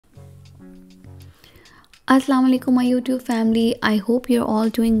Assalamu alaikum my YouTube family. I hope you're all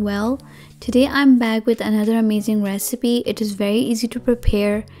doing well. Today I'm back with another amazing recipe. It is very easy to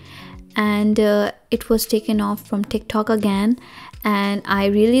prepare and it was taken off from TikTok again, and I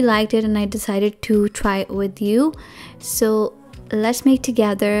really liked it and I decided to try it with you. So let's make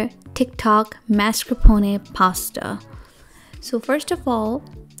together TikTok mascarpone pasta. So first of all,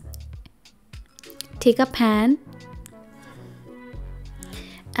 take a pan,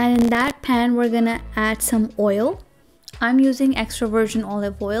 and in that pan we're gonna add some oil. I'm using extra virgin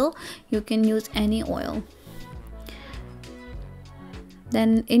olive oil. You can use any oil.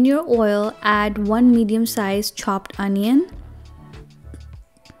 Then in your oil add one medium-sized chopped onion,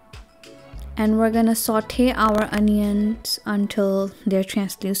 and we're gonna saute our onions until they're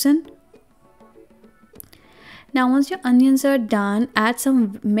translucent. Now once your onions are done, add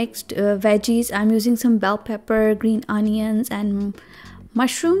some mixed veggies. I'm using some bell pepper, green onions and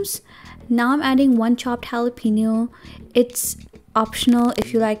mushrooms. Now I'm adding one chopped jalapeno. It's optional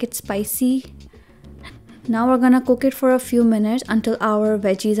if you like it spicy. Now we're gonna cook it for a few minutes until our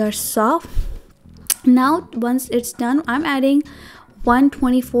veggies are soft. Now once it's done, I'm adding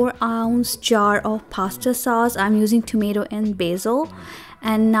 124-ounce jar of pasta sauce. I'm using tomato and basil,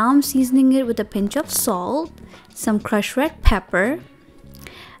 and now I'm seasoning it with a pinch of salt, some crushed red pepper,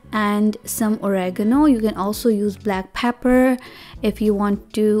 and some oregano. You can also use black pepper if you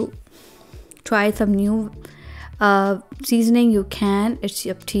want to try some new seasoning. You can, it's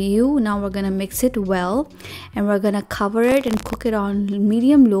up to you. Now we're gonna mix it well, and we're gonna cover it and cook it on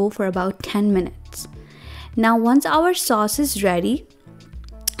medium low for about 10 minutes. Now once our sauce is ready,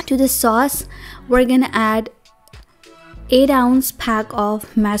 to the sauce we're gonna add 8-ounce pack of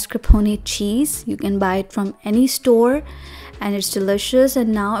mascarpone cheese. You can buy it from any store and it's delicious.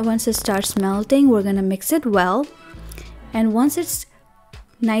 And now once it starts melting, we're gonna mix it well, and once it's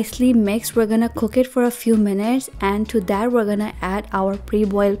nicely mixed, we're gonna cook it for a few minutes, and to that we're gonna add our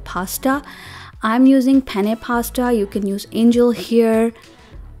pre-boiled pasta. I'm using penne pasta. You can use angel here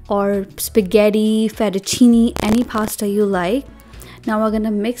or spaghetti, fettuccine, any pasta you like. Now we're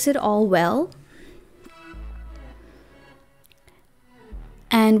gonna mix it all well,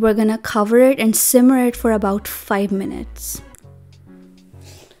 and we're gonna cover it and simmer it for about 5 minutes.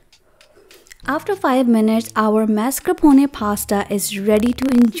 After 5 minutes, our mascarpone pasta is ready to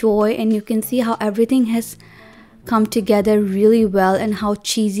enjoy, and you can see how everything has come together really well and how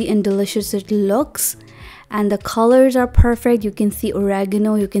cheesy and delicious it looks. And the colors are perfect. You can see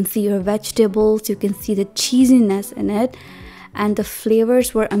oregano, you can see your vegetables, you can see the cheesiness in it, and the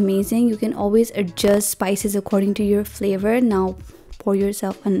flavors were amazing. You can always adjust spices according to your flavor. Now pour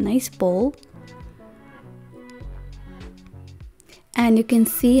yourself a nice bowl, and you can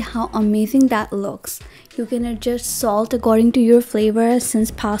see how amazing that looks. You can adjust salt according to your flavor, since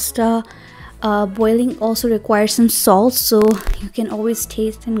pasta boiling also requires some salt, so you can always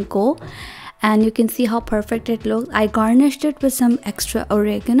taste and go. And you can see how perfect it looks. I garnished it with some extra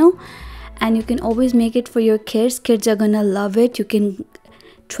oregano, and you can always make it for your kids. Kids are gonna love it. You can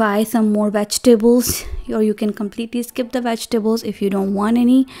try some more vegetables, or you can completely skip the vegetables if you don't want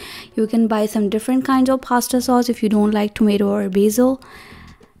any. You can buy some different kinds of pasta sauce if you don't like tomato or basil,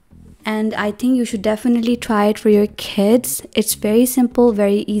 and I think you should definitely try it for your kids. It's very simple,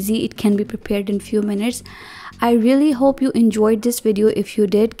 very easy. It can be prepared in few minutes. I really hope you enjoyed this video. If you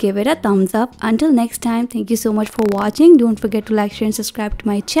did, give it a thumbs up. Until next time, thank you so much for watching. Don't forget to like, share and subscribe to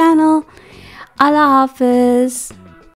my channel. Allah Hafiz.